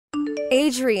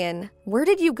Adrian, where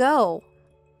did you go?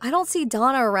 I don't see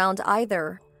Donna around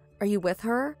either. Are you with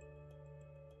her?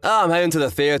 I'm heading to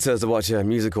the theater to watch a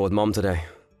musical with Mom today.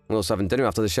 We're also having dinner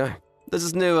after the show. There's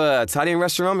this new Italian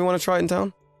restaurant we want to try in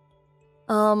town.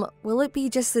 Will it be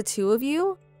just the two of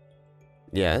you?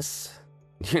 Yes.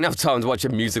 You don't have time to watch a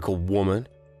musical, woman.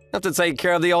 You have to take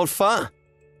care of the old fart.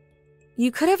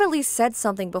 You could have at least said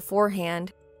something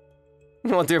beforehand.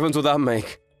 What difference would that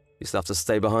make? You still have to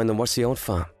stay behind and watch the old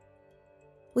fart.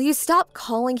 Will you stop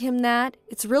calling him that?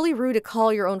 It's really rude to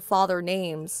call your own father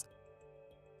names.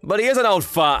 But he is an old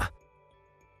fart.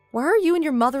 Why are you and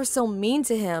your mother so mean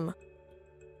to him?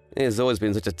 He has always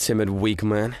been such a timid, weak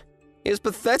man. He is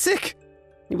pathetic.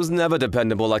 He was never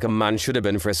dependable like a man should have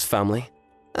been for his family.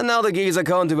 And now the geezer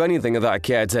can't do anything without a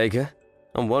caretaker.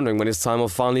 I'm wondering when his time will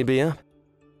finally be up.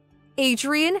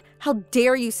 Adrian, how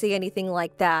dare you say anything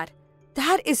like that?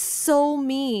 That is so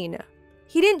mean.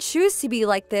 He didn't choose to be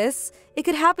like this. It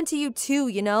could happen to you too,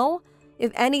 you know?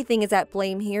 If anything is at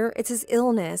blame here, it's his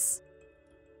illness.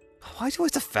 Why do you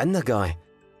always defend the guy?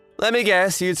 Let me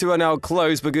guess, you two are now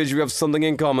close because you have something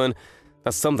in common.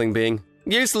 That's something being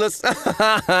useless.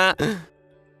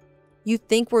 You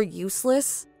think we're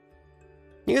useless?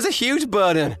 He is a huge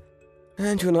burden.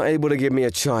 And you're not able to give me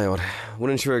a child.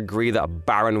 Wouldn't you agree that a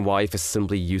barren wife is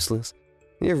simply useless?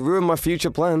 You've ruined my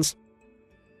future plans.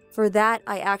 For that,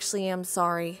 I actually am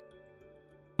sorry.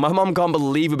 My mom can't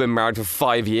believe we've been married for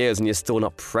 5 years and you're still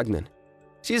not pregnant.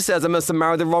 She says I must have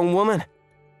married the wrong woman.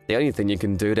 The only thing you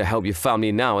can do to help your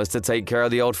family now is to take care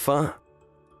of the old fart.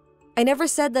 I never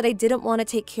said that I didn't want to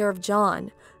take care of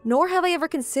John, nor have I ever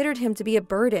considered him to be a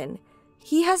burden.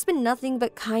 He has been nothing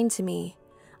but kind to me.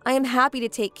 I am happy to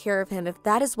take care of him if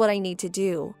that is what I need to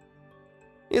do.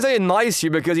 He's saying nice to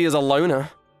you because he is a loner.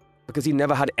 Because he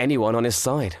never had anyone on his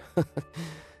side.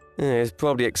 He's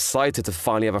probably excited to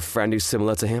finally have a friend who's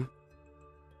similar to him.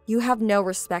 You have no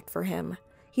respect for him.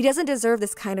 He doesn't deserve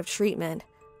this kind of treatment.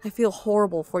 I feel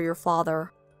horrible for your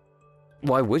father.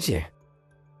 Why would you?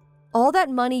 All that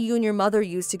money you and your mother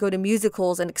used to go to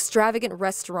musicals and extravagant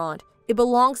restaurant, it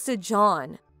belongs to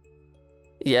John.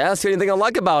 Yeah, that's the only thing I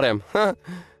like about him.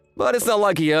 But it's not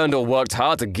like he earned or worked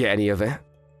hard to get any of it.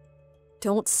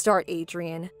 Don't start,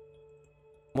 Adrian.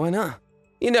 Why not?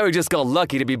 You know he just got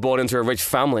lucky to be born into a rich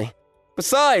family.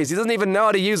 Besides, he doesn't even know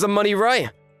how to use the money right.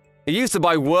 He used to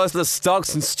buy worthless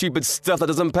stocks and stupid stuff that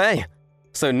doesn't pay.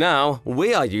 So now,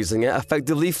 we are using it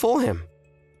effectively for him.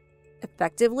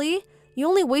 Effectively? You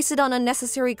only wasted on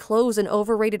unnecessary clothes and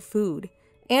overrated food.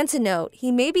 And to note,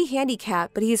 he may be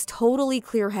handicapped, but he is totally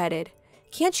clear-headed.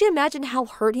 Can't you imagine how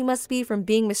hurt he must be from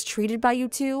being mistreated by you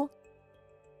two?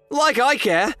 Like I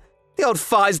care! The old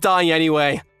fart's dying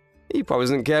anyway. He probably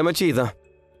doesn't care much either.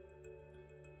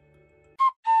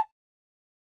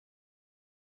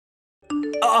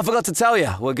 Oh, I forgot to tell you,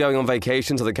 we're going on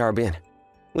vacation to the Caribbean.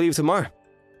 We leave tomorrow.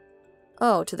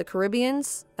 Oh, to the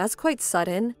Caribbeans? That's quite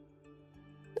sudden.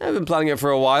 I've been planning it for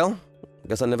a while.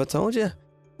 Guess I never told you.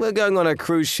 We're going on a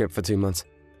cruise ship for 2 months.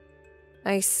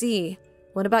 I see.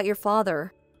 What about your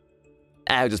father?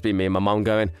 It'll just be me and my mom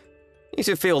going. You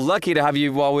should feel lucky to have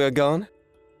you while we're gone.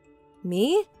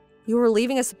 Me? You were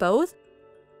leaving us both?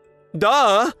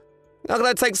 Duh! How could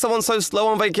I take someone so slow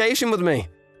on vacation with me?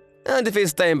 And if he's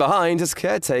staying behind, his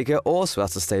caretaker also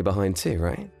has to stay behind too,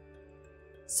 right?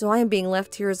 So I am being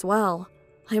left here as well.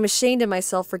 I am ashamed of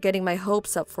myself for getting my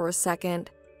hopes up for a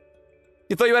second.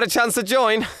 You thought you had a chance to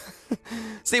join?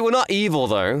 See, we're not evil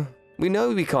though. We know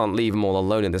we can't leave him all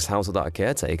alone in this house without a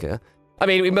caretaker. I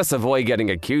mean, we must avoid getting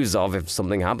accused of if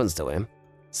something happens to him.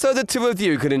 So the two of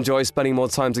you could enjoy spending more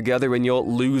time together in your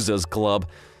losers club.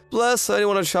 Plus, I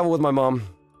don't want to travel with my mom.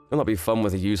 It'll not be fun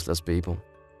with the useless people.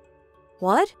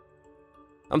 What?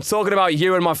 I'm talking about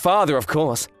you and my father, of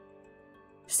course.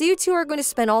 So you two are going to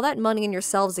spend all that money on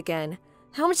yourselves again.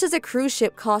 How much does a cruise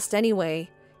ship cost anyway?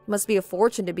 It must be a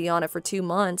fortune to be on it for 2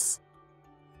 months.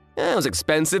 Yeah, it was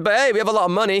expensive, but hey, we have a lot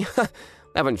of money. I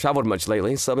haven't traveled much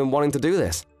lately, so I've been wanting to do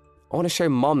this. I want to show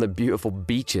Mom the beautiful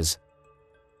beaches.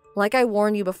 Like I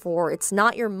warned you before, it's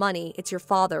not your money, it's your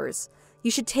father's.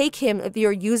 You should take him if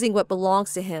you're using what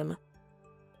belongs to him.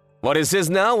 What is his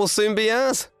now will soon be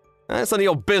ours. That's none of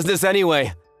your business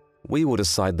anyway. We will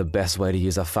decide the best way to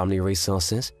use our family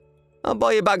resources. I'll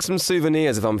buy you back some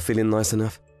souvenirs if I'm feeling nice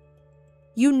enough.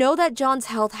 You know that John's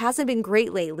health hasn't been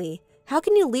great lately. How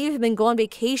can you leave him and go on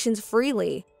vacations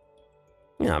freely?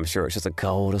 Yeah, I'm sure it's just a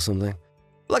cold or something.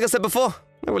 Like I said before,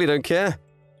 I really don't care.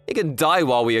 He can die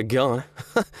while we are gone.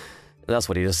 That's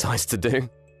what he decides to do.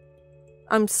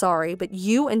 I'm sorry, but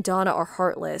you and Donna are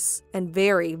heartless and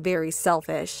very, very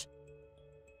selfish.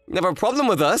 Never a problem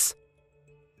with us.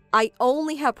 I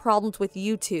only have problems with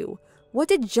you two. What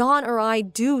did John or I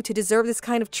do to deserve this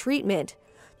kind of treatment?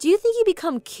 Do you think he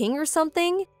become king or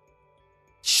something?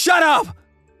 Shut up!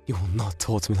 You will not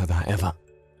talk to me like that ever.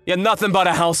 You're nothing but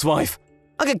a housewife.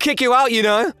 I could kick you out, you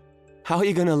know. How are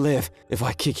you gonna live if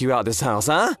I kick you out of this house,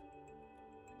 huh?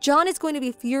 John is going to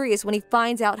be furious when he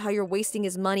finds out how you're wasting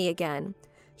his money again.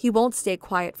 He won't stay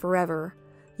quiet forever.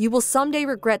 You will someday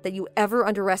regret that you ever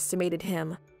underestimated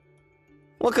him.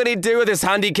 What could he do with his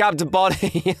handicapped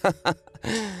body?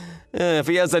 If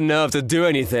he has the nerve to do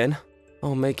anything,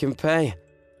 I'll make him pay.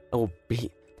 I will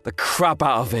beat the crap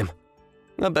out of him.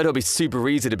 I bet it'll be super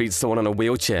easy to beat someone on a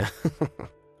wheelchair.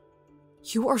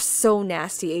 You are so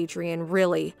nasty, Adrian,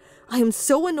 really. I am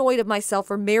so annoyed at myself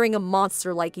for marrying a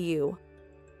monster like you.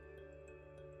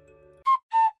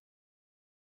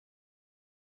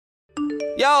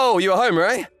 Yo, you are home,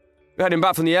 right? We're heading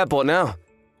back from the airport now.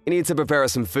 You need to prepare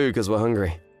us some food because we're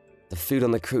hungry. The food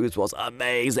on the cruise was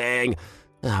amazing.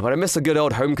 But I miss the good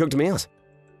old home-cooked meals.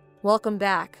 Welcome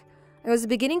back. I was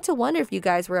beginning to wonder if you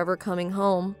guys were ever coming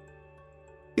home.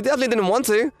 You definitely didn't want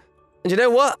to. And you know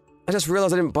what? I just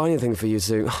realized I didn't buy anything for you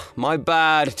two. My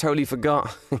bad, totally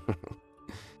forgot.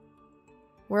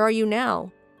 Where are you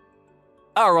now?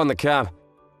 Oh, we're on the cab.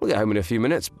 We'll get home in a few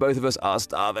minutes. Both of us are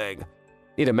starving.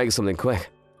 Need to make something quick.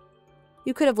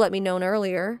 You could have let me know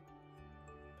earlier.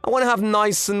 I want to have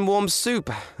nice and warm soup,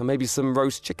 and maybe some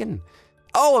roast chicken.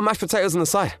 Oh, and mashed potatoes on the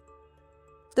side.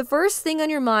 The first thing on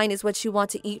your mind is what you want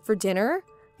to eat for dinner?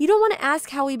 You don't want to ask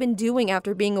how we've been doing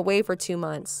after being away for 2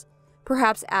 months.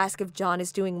 Perhaps ask if John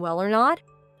is doing well or not?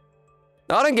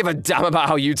 I don't give a damn about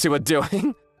how you two are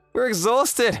doing. We're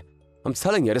exhausted. I'm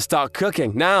telling you to start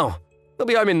cooking, now. We'll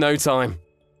be home in no time.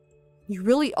 You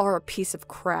really are a piece of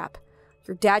crap.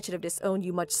 Your dad should have disowned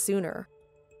you much sooner.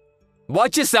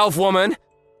 Watch yourself, woman!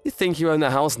 You think you own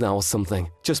the house now or something,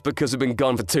 just because we've been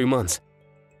gone for 2 months?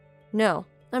 No,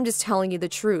 I'm just telling you the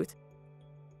truth.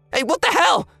 Hey, what the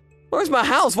hell? Where's my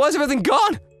house? Why is everything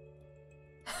gone?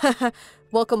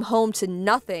 Welcome home to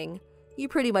nothing. You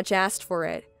pretty much asked for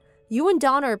it. You and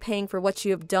Donna are paying for what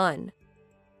you have done.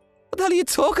 What the hell are you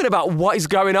talking about? What is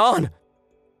going on?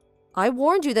 I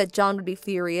warned you that John would be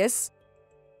furious.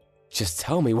 Just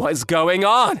tell me what is going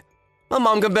on. My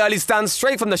mom can barely stand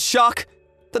straight from the shock.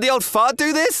 Did the old fart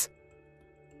do this?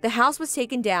 The house was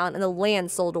taken down and the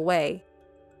land sold away.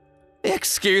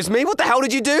 Excuse me, what the hell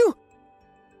did you do?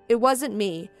 It wasn't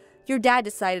me. Your dad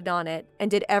decided on it and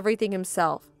did everything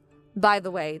himself. By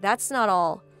the way, that's not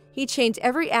all. He changed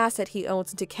every asset he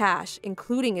owns into cash,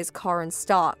 including his car and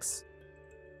stocks.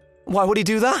 Why would he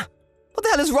do that? What the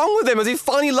hell is wrong with him? Has he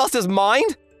finally lost his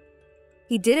mind?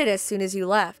 He did it as soon as you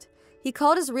left. He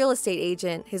called his real estate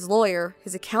agent, his lawyer,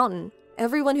 his accountant,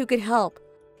 everyone who could help.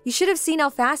 You should have seen how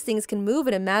fast things can move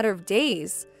in a matter of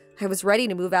days. I was ready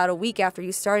to move out a week after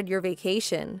you started your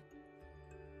vacation.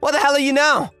 What the hell are you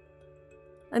now?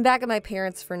 I'm back at my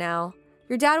parents' for now.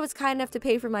 Your dad was kind enough to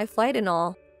pay for my flight and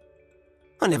all.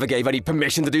 I never gave any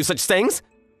permission to do such things.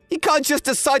 You can't just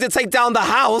decide to take down the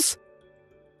house.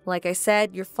 Like I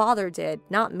said, your father did,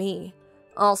 not me.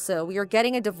 Also, we are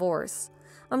getting a divorce.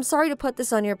 I'm sorry to put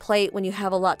this on your plate when you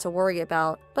have a lot to worry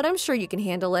about, but I'm sure you can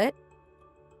handle it.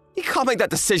 You can't make that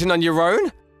decision on your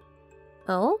own.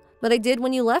 Oh, but I did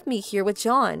when you left me here with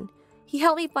John. He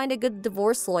helped me find a good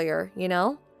divorce lawyer, you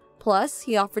know? Plus,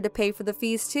 he offered to pay for the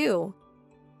fees too.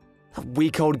 That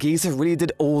weak-old geezer really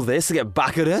did all this to get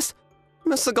back at us? He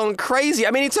must have gone crazy.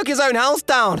 I mean, he took his own house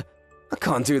down. I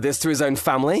can't do this to his own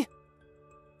family.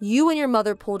 You and your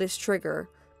mother pulled his trigger,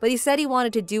 but he said he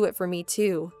wanted to do it for me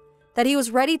too. That he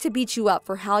was ready to beat you up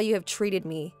for how you have treated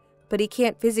me, but he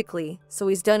can't physically, so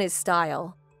he's done his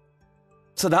style.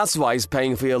 So that's why he's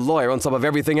paying for your lawyer on top of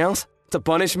everything else? To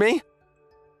punish me?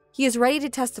 He is ready to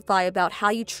testify about how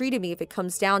you treated me if it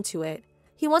comes down to it.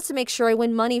 He wants to make sure I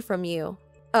win money from you.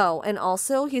 Oh, and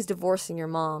also, he's divorcing your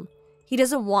mom. He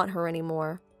doesn't want her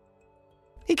anymore.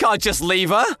 He can't just leave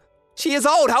her. She is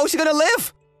old. How is she gonna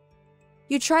live?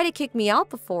 You tried to kick me out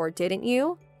before, didn't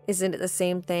you? Isn't it the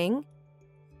same thing?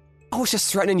 I was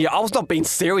just threatening you. I was not being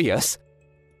serious.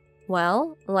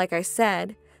 Well, like I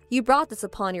said, you brought this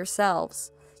upon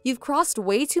yourselves. You've crossed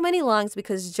way too many lines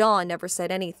because John never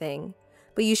said anything.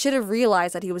 But you should have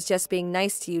realized that he was just being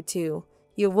nice to you too.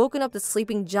 You have woken up the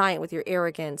sleeping giant with your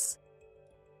arrogance.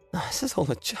 This is all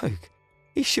a joke.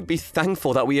 He should be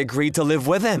thankful that we agreed to live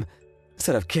with him.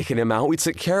 Instead of kicking him out, we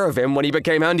took care of him when he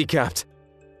became handicapped.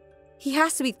 He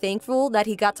has to be thankful that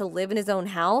he got to live in his own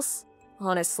house.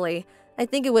 Honestly, I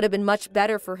think it would have been much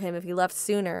better for him if he left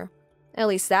sooner. At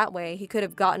least that way, he could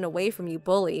have gotten away from you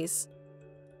bullies.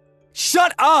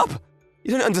 Shut up!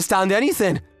 You don't understand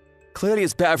anything. Clearly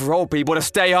it's better for old people to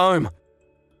stay home.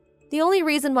 The only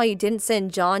reason why you didn't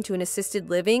send John to an assisted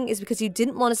living is because you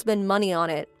didn't want to spend money on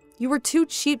it. You were too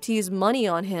cheap to use money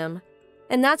on him.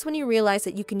 And that's when you realized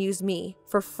that you can use me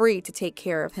for free to take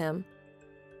care of him.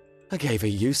 I gave a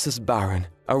useless baron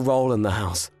a role in the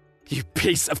house. You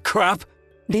piece of crap!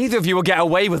 Neither of you will get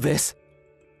away with this!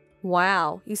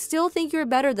 Wow, you still think you're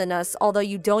better than us, although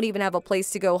you don't even have a place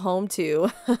to go home to.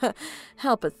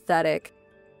 How pathetic.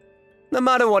 No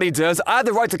matter what he does, I have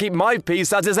the right to keep my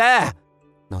peace as his heir!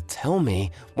 Now tell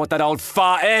me what that old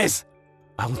fart is!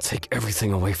 I will take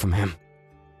everything away from him.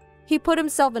 He put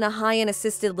himself in a high-end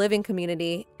assisted living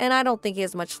community, and I don't think he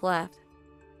has much left.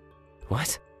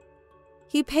 What?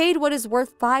 He paid what is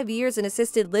worth 5 years in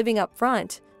assisted living up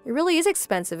front. It really is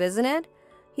expensive, isn't it?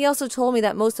 He also told me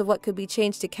that most of what could be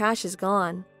changed to cash is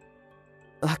gone.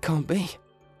 That can't be.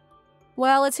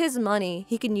 Well, it's his money.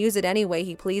 He can use it any way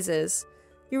he pleases.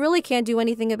 You really can't do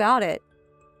anything about it.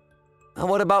 And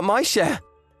what about my share?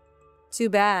 Too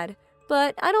bad.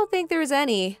 But I don't think there's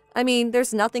any. I mean,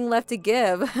 there's nothing left to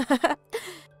give.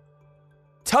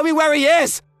 Tell me where he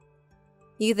is!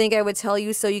 You think I would tell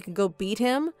you so you can go beat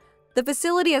him? The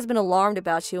facility has been alarmed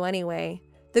about you anyway.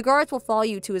 The guards will follow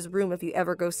you to his room if you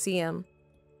ever go see him.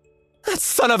 That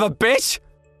son of a bitch!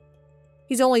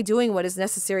 He's only doing what is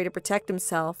necessary to protect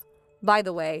himself. By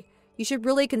the way, you should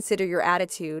really consider your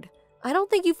attitude. I don't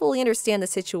think you fully understand the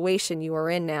situation you are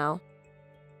in now.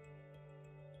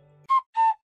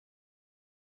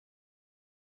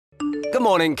 Good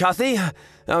morning, Kathy.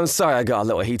 I'm sorry I got a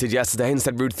little heated yesterday and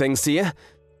said rude things to you.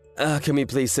 Can we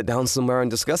please sit down somewhere and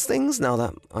discuss things now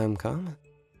that I'm calm?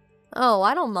 Oh,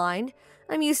 I don't mind.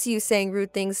 I'm used to you saying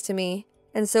rude things to me.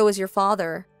 And so is your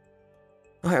father.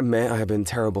 I admit I have been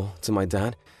terrible to my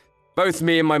dad. Both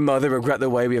me and my mother regret the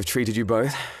way we have treated you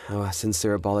both. Our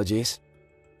sincere apologies.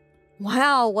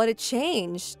 Wow, what a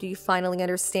change. Do you finally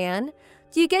understand?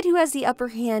 Do you get who has the upper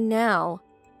hand now?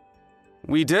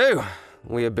 We do.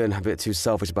 We have been a bit too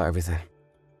selfish about everything.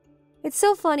 It's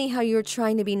so funny how you were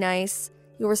trying to be nice.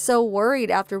 You were so worried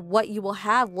after what you will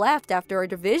have left after our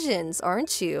divisions,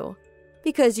 aren't you?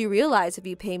 Because you realize if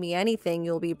you pay me anything,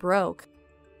 you'll be broke.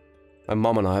 My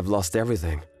mom and I have lost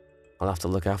everything. I'll have to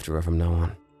look after her from now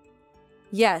on.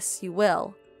 Yes, you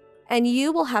will. And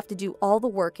you will have to do all the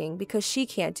working because she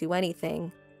can't do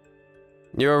anything.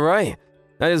 You're right.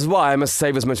 That is why I must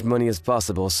save as much money as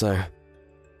possible, so...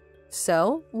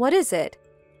 So, what is it?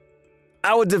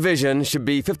 Our division should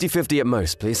be 50-50 at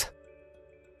most, please.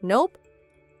 Nope.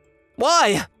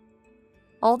 Why?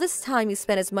 All this time you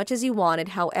spent as much as you wanted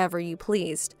however you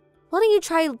pleased. Why don't you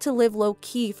try to live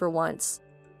low-key for once?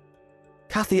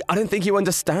 Kathy, I don't think you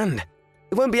understand.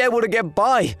 We won't be able to get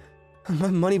by. My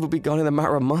money will be gone in a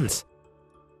matter of months.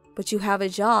 But you have a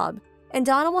job, and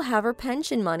Donna will have her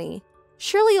pension money.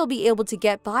 Surely you'll be able to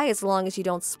get by as long as you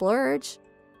don't splurge.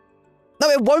 No,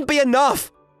 it won't be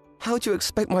enough! How do you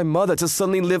expect my mother to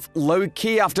suddenly live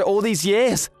low-key after all these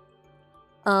years?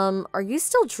 Are you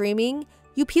still dreaming?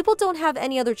 You people don't have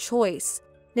any other choice.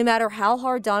 No matter how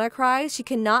hard Donna cries, she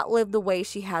cannot live the way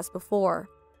she has before.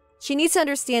 She needs to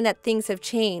understand that things have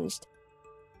changed.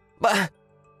 But...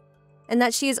 And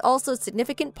that she is also a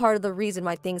significant part of the reason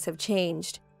why things have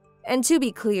changed. And to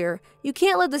be clear, you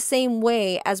can't live the same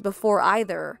way as before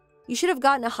either. You should have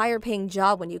gotten a higher paying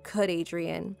job when you could,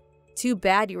 Adrian. Too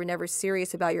bad you were never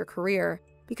serious about your career,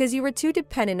 because you were too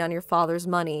dependent on your father's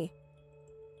money.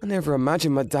 I never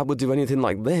imagined my dad would do anything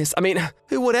like this. I mean,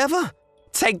 who would ever?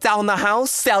 Take down the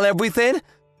house, sell everything?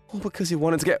 All because he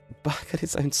wanted to get back at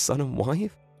his own son and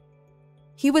wife?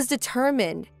 He was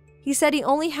determined. He said he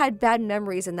only had bad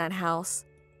memories in that house.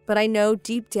 But I know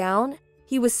deep down,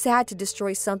 he was sad to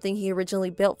destroy something he originally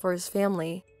built for his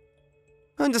family.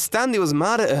 I understand he was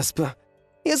mad at us, but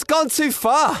he has gone too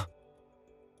far.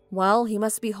 Well, he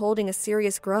must be holding a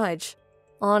serious grudge.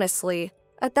 Honestly,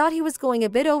 I thought he was going a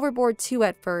bit overboard too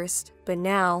at first, but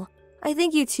now, I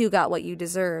think you two got what you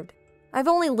deserved. I've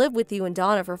only lived with you and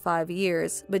Donna for 5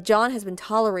 years, but John has been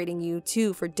tolerating you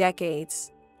two for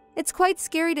decades. It's quite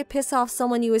scary to piss off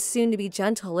someone you assume to be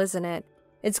gentle, isn't it?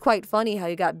 It's quite funny how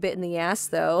you got bit in the ass,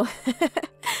 though.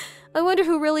 I wonder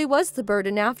who really was the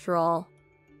burden after all.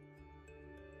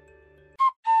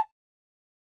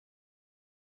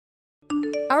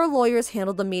 Our lawyers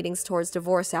handled the meetings towards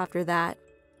divorce after that.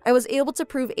 I was able to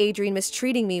prove Adrian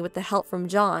mistreating me with the help from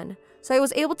John, so I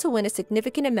was able to win a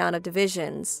significant amount of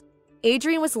divisions.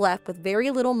 Adrian was left with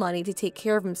very little money to take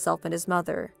care of himself and his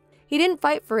mother. He didn't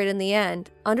fight for it in the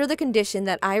end, under the condition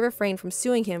that I refrained from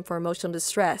suing him for emotional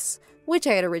distress, which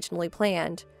I had originally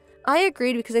planned. I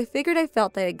agreed because I figured I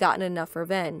felt that I had gotten enough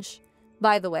revenge.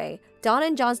 By the way, Donna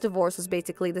and John's divorce was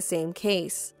basically the same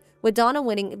case. with Donna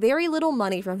winning very little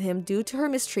money from him due to her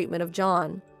mistreatment of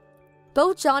John.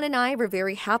 Both John and I were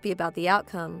very happy about the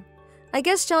outcome. I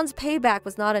guess John's payback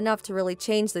was not enough to really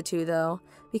change the two though,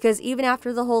 because even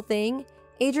after the whole thing,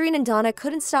 Adrian and Donna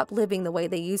couldn't stop living the way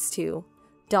they used to.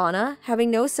 Donna,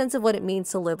 having no sense of what it means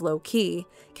to live low-key,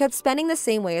 kept spending the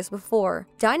same way as before,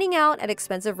 dining out at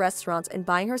expensive restaurants and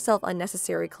buying herself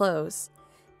unnecessary clothes.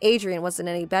 Adrian wasn't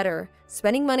any better,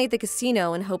 spending money at the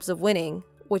casino in hopes of winning,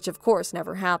 which of course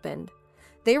never happened.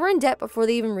 They were in debt before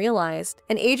they even realized,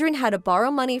 and Adrian had to borrow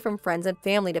money from friends and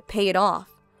family to pay it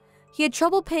off. He had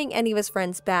trouble paying any of his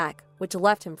friends back, which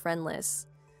left him friendless.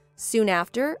 Soon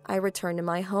after, I returned to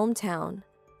my hometown.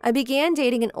 I began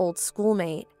dating an old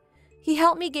schoolmate. He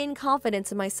helped me gain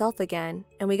confidence in myself again,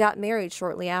 and we got married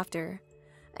shortly after.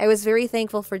 I was very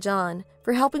thankful for John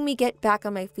for helping me get back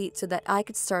on my feet so that I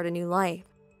could start a new life.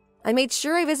 I made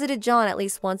sure I visited John at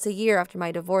least once a year after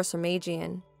my divorce from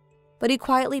Adrian. But he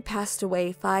quietly passed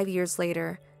away 5 years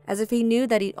later, as if he knew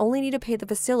that he'd only need to pay the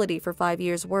facility for 5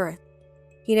 years' worth.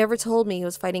 He never told me he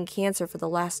was fighting cancer for the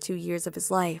last 2 years of his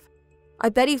life. I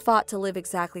bet he fought to live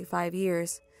exactly 5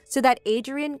 years, so that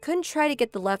Adrian couldn't try to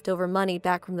get the leftover money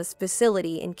back from this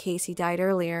facility in case he died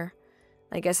earlier.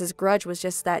 I guess his grudge was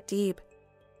just that deep.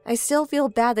 I still feel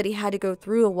bad that he had to go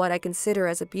through what I consider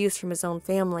as abuse from his own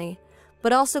family,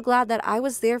 but also glad that I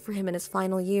was there for him in his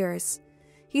final years.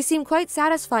 He seemed quite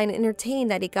satisfied and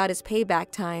entertained that he got his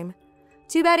payback time.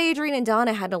 Too bad Adrian and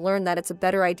Donna had to learn that it's a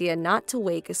better idea not to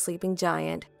wake a sleeping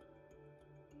giant.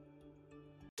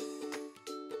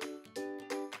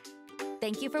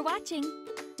 Thank you for watching.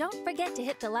 Don't forget to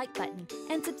hit the like button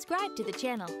and subscribe to the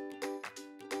channel.